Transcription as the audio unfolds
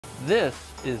This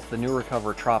is the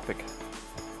Nurecover Tropic,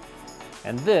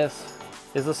 and this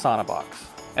is the SaunaBox.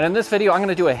 And in this video, I'm going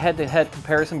to do a head-to-head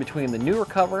comparison between the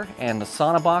Nurecover and the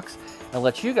SaunaBox, and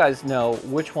let you guys know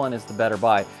which one is the better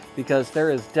buy, because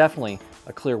there is definitely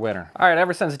a clear winner. All right,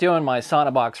 ever since doing my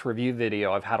SaunaBox review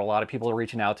video, I've had a lot of people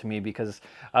reaching out to me because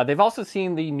they've also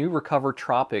seen the Nurecover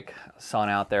Tropic sauna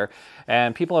out there,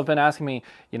 and people have been asking me,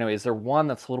 you know, is there one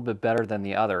that's a little bit better than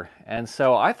the other? And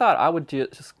so I thought I would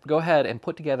just go ahead and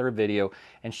put together a video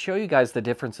and show you guys the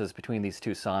differences between these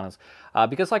two saunas,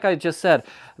 because like I just said,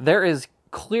 there is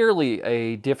clearly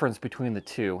a difference between the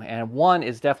two, and one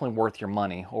is definitely worth your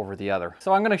money over the other.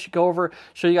 So I'm going to go over,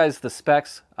 show you guys the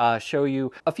specs, show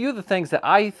you a few of the things that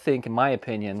I think, in my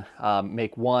opinion,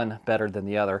 make one better than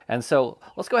the other. And so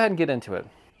let's go ahead and get into it.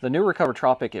 The Nurecover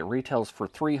Tropic, it retails for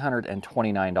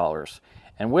 $329.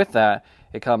 And with that,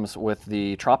 it comes with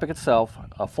the Tropic itself,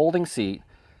 a folding seat,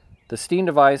 the steam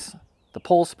device, the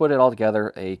poles to put it all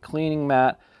together, a cleaning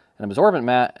mat, an absorbent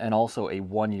mat, and also a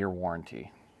 1-year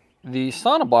warranty. The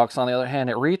SaunaBox, on the other hand,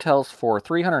 it retails for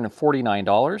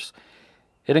 $349.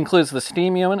 It includes the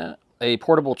steam unit, a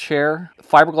portable chair,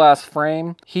 fiberglass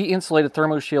frame, heat-insulated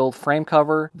thermo-shield frame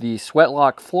cover, the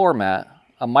sweat-lock floor mat,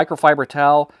 a microfiber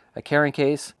towel, a carrying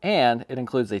case, and it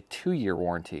includes a 2-year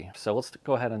warranty. So let's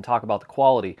go ahead and talk about the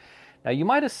quality. Now, you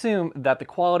might assume that the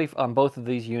quality on both of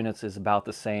these units is about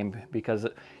the same, because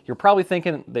you're probably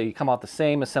thinking they come off the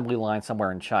same assembly line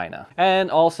somewhere in China.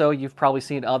 And also, you've probably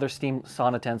seen other steam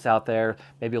sauna tents out there,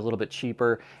 maybe a little bit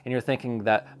cheaper, and you're thinking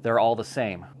that they're all the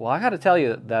same. Well, I gotta tell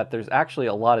you that there's actually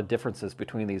a lot of differences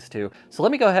between these two. So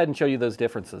let me go ahead and show you those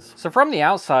differences. So from the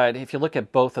outside, if you look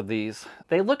at both of these,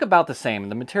 they look about the same.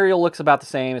 The material looks about the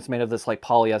same. It's made of this like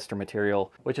polyester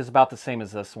material, which is about the same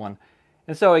as this one.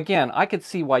 And so again, I could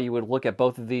see why you would look at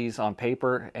both of these on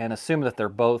paper and assume that they're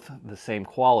both the same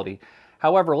quality.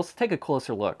 However, let's take a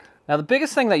closer look. Now, the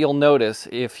biggest thing that you'll notice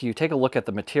if you take a look at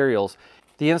the materials,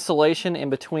 the insulation in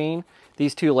between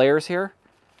these two layers here,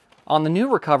 on the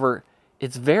Nurecover,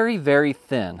 it's very, very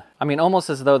thin. I mean, almost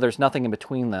as though there's nothing in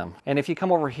between them. And if you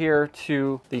come over here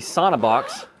to the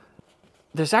SaunaBox,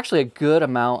 there's actually a good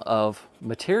amount of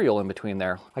material in between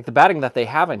there. Like the batting that they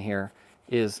have in here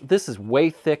this is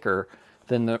way thicker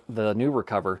than the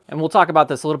Nurecover. And we'll talk about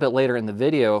this a little bit later in the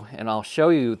video, and I'll show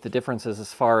you the differences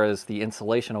as far as the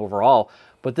insulation overall,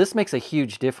 but this makes a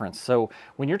huge difference. So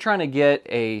when you're trying to get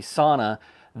a sauna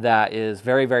that is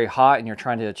very, very hot and you're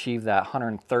trying to achieve that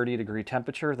 130-degree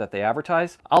temperature that they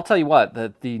advertise, I'll tell you what,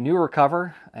 the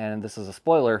Nurecover, and this is a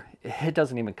spoiler, it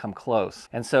doesn't even come close.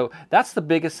 And so that's the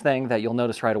biggest thing that you'll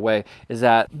notice right away, is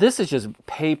that this is just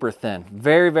paper thin,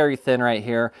 very, very thin right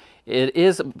here. It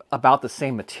is about the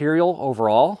same material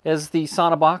overall as the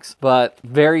SaunaBox, but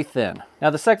very thin.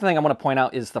 Now, the second thing I want to point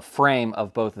out is the frame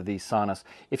of both of these saunas.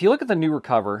 If you look at the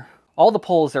Nurecover, all the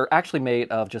poles are actually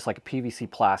made of just like a PVC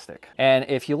plastic. And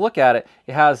if you look at it,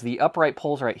 it has the upright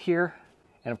poles right here,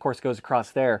 and of course it goes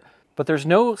across there, but there's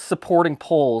no supporting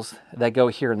poles that go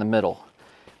here in the middle.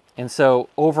 And so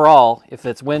overall, if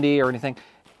it's windy or anything,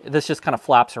 this just kind of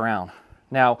flaps around.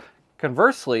 Now,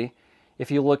 conversely, if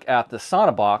you look at the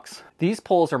SaunaBox, these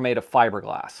poles are made of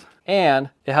fiberglass, and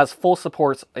it has full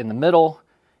supports in the middle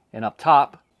and up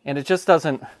top, and it just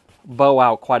doesn't bow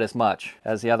out quite as much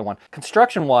as the other one.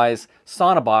 Construction-wise,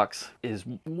 SaunaBox is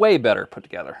way better put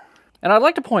together. And I'd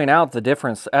like to point out the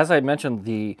difference. As I mentioned,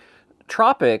 the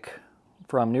Tropic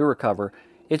from Nurecover,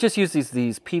 it just uses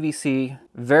these PVC,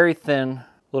 very thin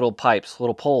little pipes,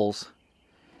 little poles,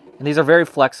 and these are very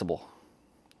flexible.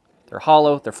 They're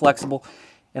hollow, they're flexible,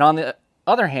 and on the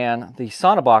other hand, the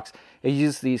SaunaBox, it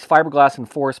uses these fiberglass and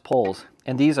forest poles,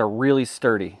 and these are really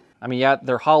sturdy. I mean, yeah,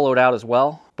 they're hollowed out as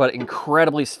well, but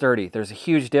incredibly sturdy. There's a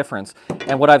huge difference.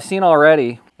 And what I've seen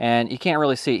already, and you can't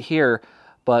really see it here,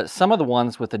 but some of the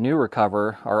ones with the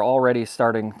Nurecover are already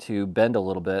starting to bend a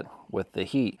little bit with the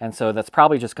heat. And so that's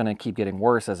probably just going to keep getting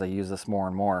worse as I use this more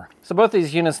and more. So both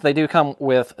these units, they do come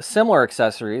with similar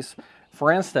accessories.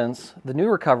 For instance, the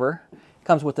Nurecover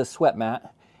comes with this sweat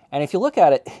mat. And if you look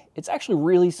at it, it's actually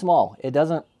really small. It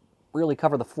doesn't really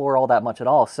cover the floor all that much at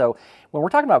all. So when we're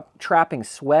talking about trapping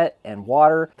sweat and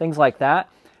water, things like that,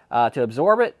 to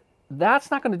absorb it, that's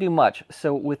not going to do much.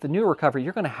 So with the Nurecover,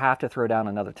 you're going to have to throw down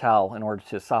another towel in order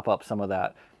to sop up some of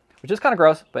that, which is kind of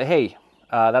gross, but hey,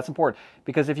 that's important,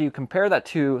 because if you compare that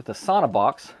to the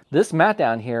SaunaBox, this mat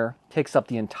down here takes up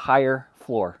the entire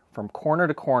floor from corner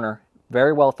to corner,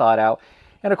 very well thought out.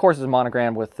 And of course, it's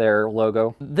monogrammed with their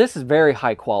logo. This is very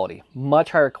high quality,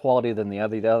 much higher quality than the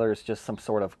other. The other is just some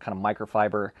sort of kind of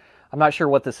microfiber. I'm not sure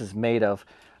what this is made of,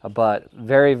 but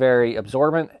very, very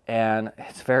absorbent, and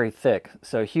it's very thick.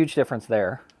 So huge difference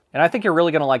there. And I think you're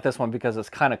really going to like this one because it's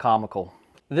kind of comical.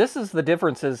 This is the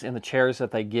differences in the chairs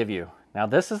that they give you. Now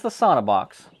this is the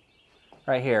SaunaBox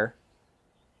right here.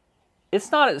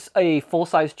 It's not a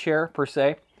full-size chair per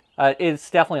se. It's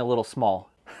definitely a little small.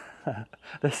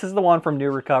 This is the one from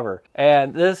Nurecover.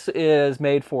 And this is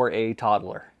made for a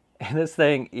toddler. And this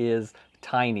thing is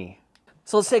tiny.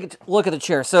 So let's take a look at the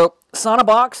chair. So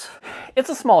SaunaBox, it's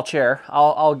a small chair.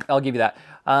 I'll give you that.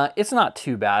 It's not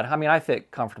too bad. I mean, I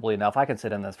fit comfortably enough. I can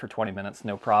sit in this for 20 minutes,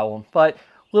 no problem. But a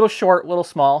little short, little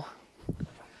small.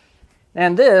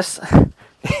 And this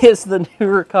is the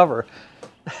Nurecover.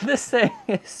 This thing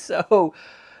is so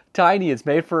tiny. It's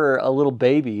made for a little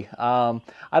baby. I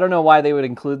don't know why they would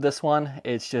include this one.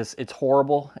 It's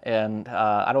horrible. And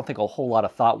I don't think a whole lot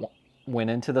of thought went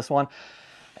into this one.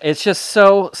 It's just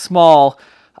so small.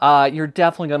 You're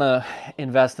definitely going to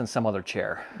invest in some other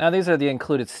chair. Now these are the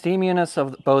included steam units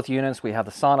of both units. We have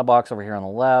the SaunaBox over here on the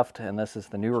left, and this is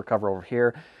the Nurecover over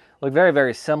here. Look very,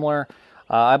 very similar.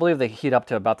 I believe they heat up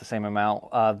to about the same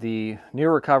amount. The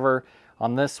Nurecover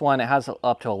on this one, it has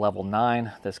up to a level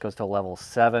 9. This goes to a level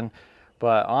 7.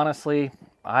 But honestly,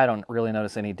 I don't really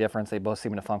notice any difference. They both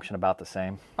seem to function about the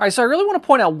same. All right, so I really want to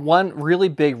point out one really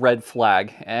big red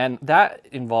flag, and that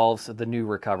involves the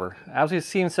Nurecover. As we've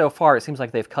seen so far, it seems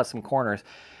like they've cut some corners.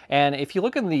 And if you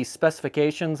look in the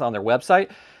specifications on their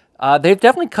website, they've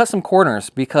definitely cut some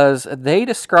corners because they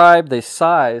describe the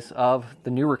size of the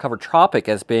Nurecover Tropic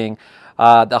as being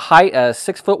the height as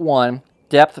 6'1",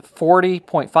 depth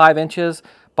 40.5 inches,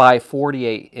 by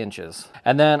 48 inches.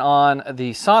 And then on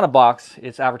the SaunaBox,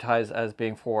 it's advertised as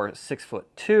being for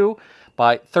 6'2"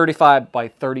 by 35 by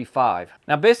 35.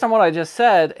 Now, based on what I just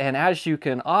said, and as you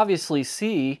can obviously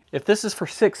see, if this is for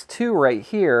 6'2" right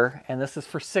here, and this is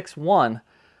for 6'1",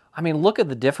 I mean, look at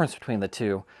the difference between the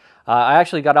two. I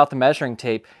actually got out the measuring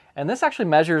tape, and this actually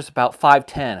measures about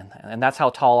 5'10", and that's how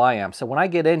tall I am. So when I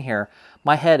get in here,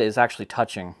 my head is actually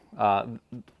touching the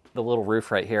little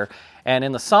roof right here. And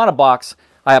in the SaunaBox,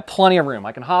 I have plenty of room.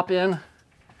 I can hop in,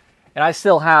 and I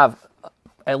still have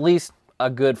at least a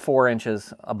good 4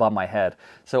 inches above my head.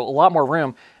 So a lot more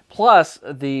room. Plus,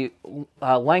 the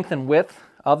length and width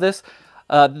of this,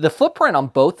 the footprint on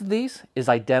both of these is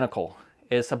identical.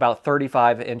 It's about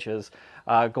 35 inches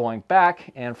going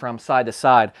back and from side to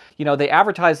side. You know, they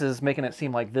advertise as making it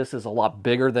seem like this is a lot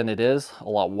bigger than it is, a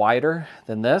lot wider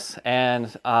than this, and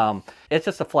it's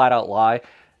just a flat-out lie.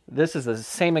 This is the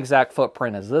same exact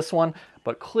footprint as this one,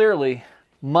 but clearly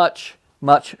much,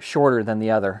 much shorter than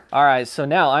the other. All right, so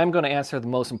now I'm going to answer the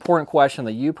most important question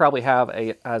that you probably have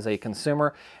as a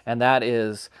consumer, and that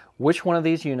is, which one of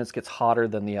these units gets hotter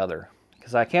than the other?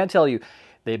 Because I can tell you,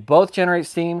 they both generate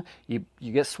steam. You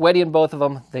get sweaty in both of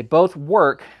them. They both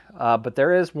work, but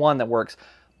there is one that works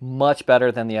much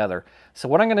better than the other. So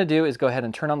what I'm going to do is go ahead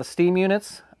and turn on the steam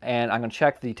units, and I'm going to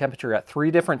check the temperature at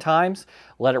 3 different times,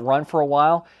 let it run for a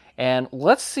while, and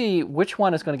let's see which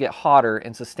one is going to get hotter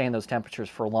and sustain those temperatures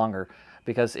for longer,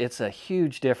 because it's a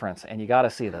huge difference, and you got to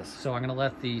see this. So I'm going to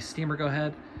let the steamer go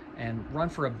ahead and run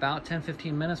for about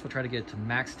 10-15 minutes. We'll try to get to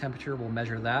max temperature. We'll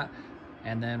measure that,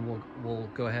 and then we'll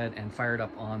go ahead and fire it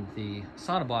up on the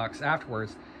SaunaBox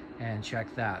afterwards and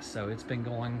check that. So it's been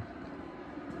going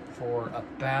for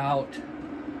about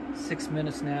 6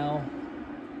 minutes now.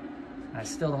 I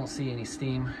still don't see any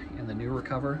steam in the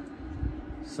Nurecover.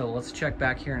 So let's check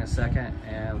back here in a second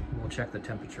and we'll check the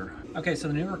temperature. Okay, so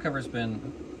the Nurecover's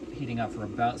been heating up for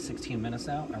about 16 minutes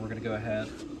now, and we're gonna go ahead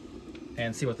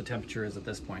and see what the temperature is at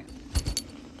this point.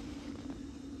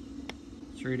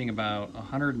 It's reading about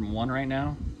 101 right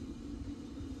now.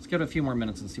 Let's give it a few more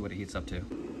minutes and see what it heats up to.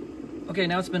 Okay,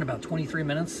 now it's been about 23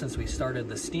 minutes since we started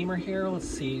the steamer here. Let's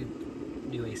see,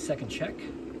 do a second check.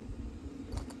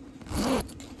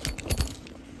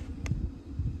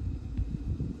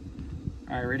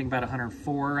 All right, reading about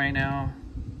 104 right now.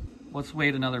 Let's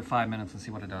wait another 5 minutes and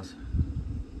see what it does.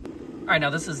 All right, now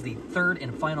this is the third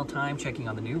and final time checking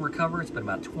on the Nurecover. It's been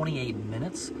about 28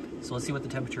 minutes. So let's see what the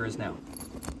temperature is now.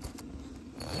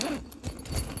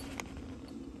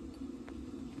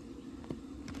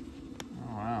 Oh,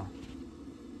 wow.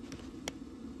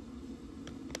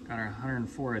 Got our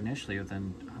 104 initially, but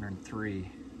then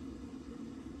 103.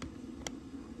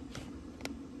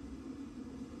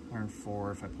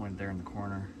 104 if I pointed there in the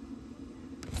corner.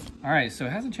 All right, so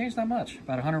it hasn't changed that much,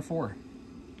 about 104.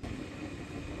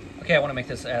 Okay, I want to make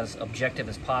this as objective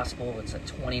as possible. It's at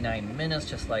 29 minutes,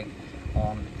 just like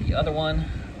on the other one.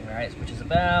 All right, which is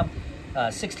about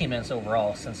 16 minutes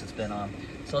overall since it's been on.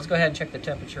 So let's go ahead and check the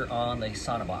temperature on the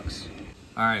SaunaBox.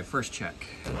 All right, first check.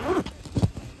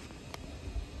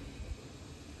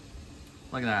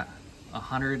 Look at that,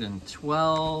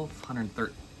 112,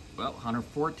 113. Well,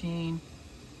 114,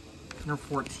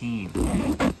 114.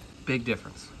 Big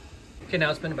difference. Okay,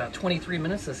 now it's been about 23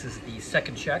 minutes. This is the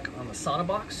second check on the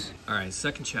SaunaBox. All right,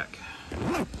 second check.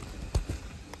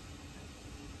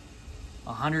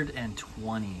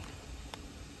 120.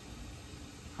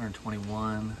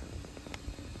 121.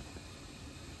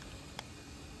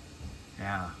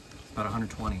 Yeah, it's about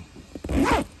 120.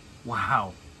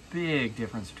 Wow, big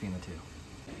difference between the two.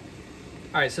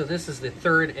 All right, so this is the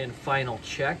third and final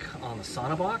check on the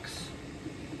SaunaBox. All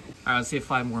right, let's see if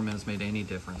 5 more minutes made any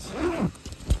difference.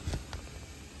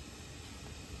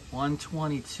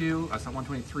 122, I saw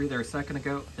 123 there a second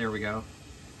ago. There we go.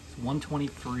 It's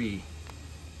 123.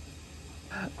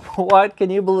 What? Can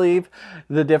you believe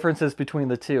the differences between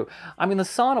the two? I mean, the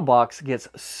SaunaBox gets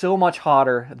so much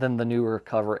hotter than the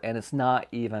Nurecover, and it's not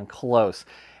even close.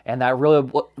 And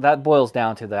that boils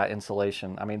down to that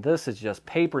insulation. I mean, this is just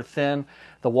paper thin.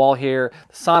 The wall here,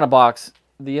 the SaunaBox,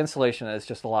 the insulation is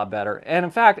just a lot better. And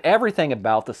in fact, everything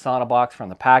about the SaunaBox, from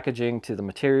the packaging to the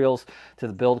materials to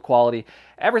the build quality,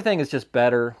 everything is just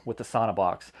better with the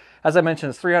SaunaBox. As I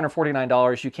mentioned, it's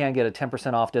 $349. You can get a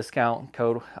 10% off discount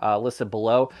code listed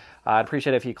below. I'd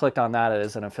appreciate it if you clicked on that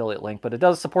as an affiliate link, but it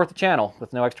does support the channel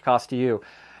with no extra cost to you.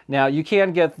 Now, you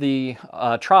can get the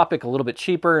Tropic a little bit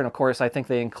cheaper, and of course, I think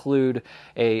they include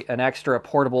an extra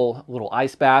portable little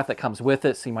ice bath that comes with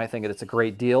it, so you might think that it's a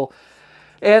great deal.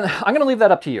 And I'm going to leave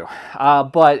that up to you.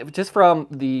 But just from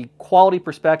the quality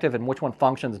perspective and which one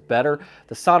functions better,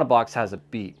 the SaunaBox has a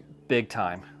beat big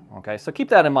time. Okay, so keep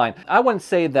that in mind. I wouldn't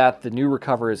say that the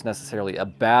Nurecover is necessarily a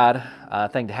bad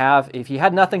thing to have. If you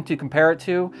had nothing to compare it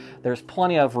to, there's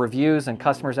plenty of reviews and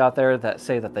customers out there that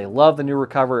say that they love the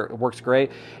Nurecover. It works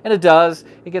great, and it does.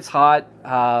 It gets hot,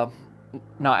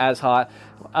 not as hot,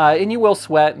 and you will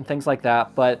sweat and things like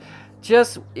that, but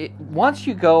once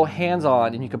you go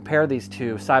hands-on and you compare these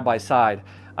two side by side,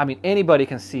 I mean, anybody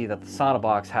can see that the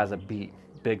SaunaBox has a beat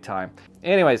big time.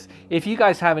 Anyways, if you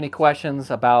guys have any questions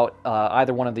about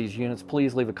either one of these units,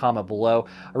 please leave a comment below.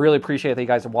 I really appreciate that you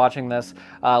guys are watching this.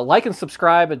 Like and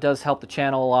subscribe. It does help the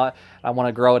channel a lot. I want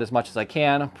to grow it as much as I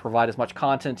can, provide as much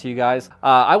content to you guys.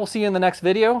 I will see you in the next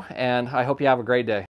video, and I hope you have a great day.